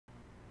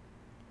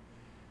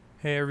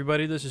Hey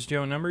everybody, this is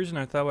Joe Numbers, and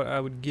I thought I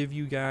would give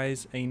you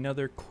guys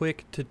another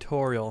quick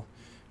tutorial.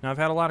 Now, I've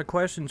had a lot of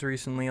questions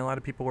recently. A lot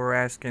of people were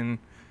asking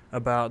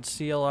about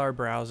CLR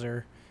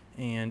browser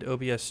and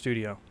OBS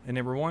Studio, and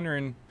they were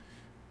wondering,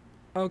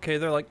 okay,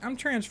 they're like, I'm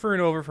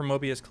transferring over from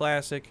OBS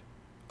Classic.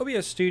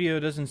 OBS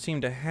Studio doesn't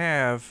seem to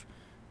have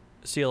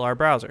CLR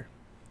browser.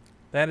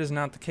 That is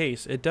not the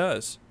case. It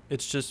does.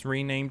 It's just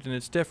renamed and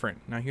it's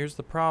different. Now, here's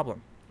the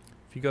problem.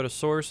 If you go to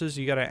sources,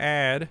 you got to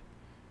add,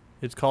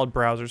 it's called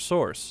browser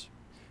source.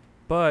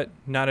 But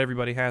not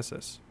everybody has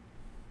this.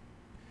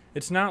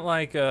 It's not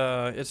like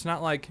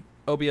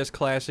OBS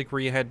Classic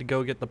where you had to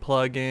go get the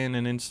plugin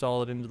and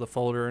install it into the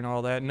folder and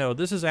all that. No,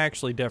 this is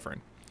actually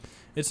different.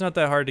 It's not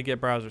that hard to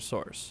get browser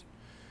source.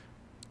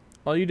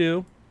 All you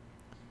do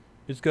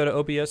is go to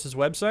OBS's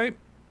website,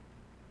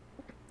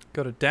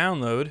 go to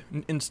download.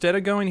 Instead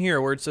of going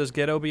here where it says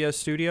get OBS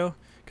Studio,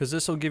 because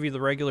this will give you the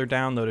regular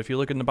download. If you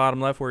look in the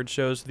bottom left where it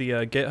shows the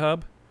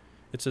GitHub,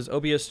 it says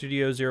OBS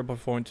Studio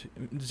 0.14.2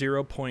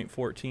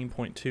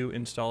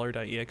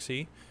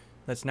 installer.exe.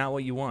 That's not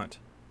what you want.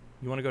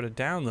 You want to go to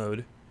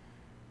download,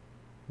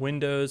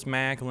 Windows,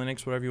 Mac,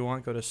 Linux, whatever you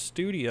want, go to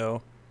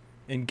Studio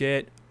and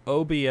get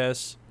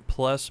OBS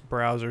plus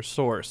browser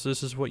source.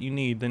 This is what you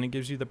need. Then it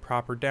gives you the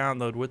proper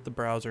download with the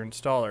browser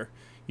installer.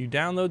 You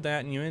download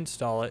that and you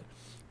install it,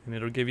 and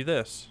it'll give you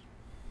this.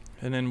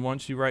 And then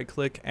once you right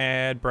click,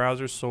 add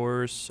browser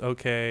source,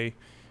 okay,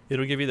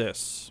 it'll give you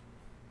this.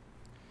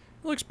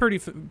 It looks pretty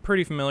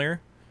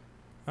familiar.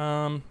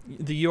 The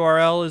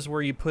URL is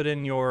where you put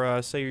in your,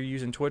 say you're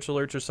using Twitch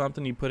alerts or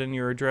something, you put in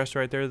your address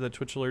right there that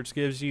Twitch alerts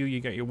gives you. You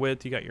got your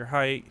width, you got your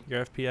height,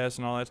 your FPS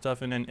and all that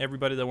stuff, and then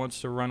everybody that wants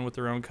to run with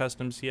their own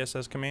custom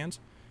CSS commands,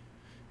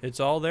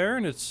 it's all there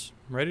and it's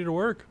ready to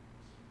work.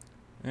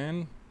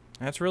 And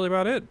that's really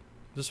about it.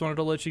 Just wanted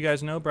to let you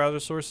guys know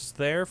browser source is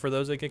there for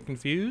those that get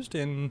confused,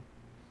 and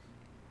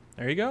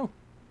there you go.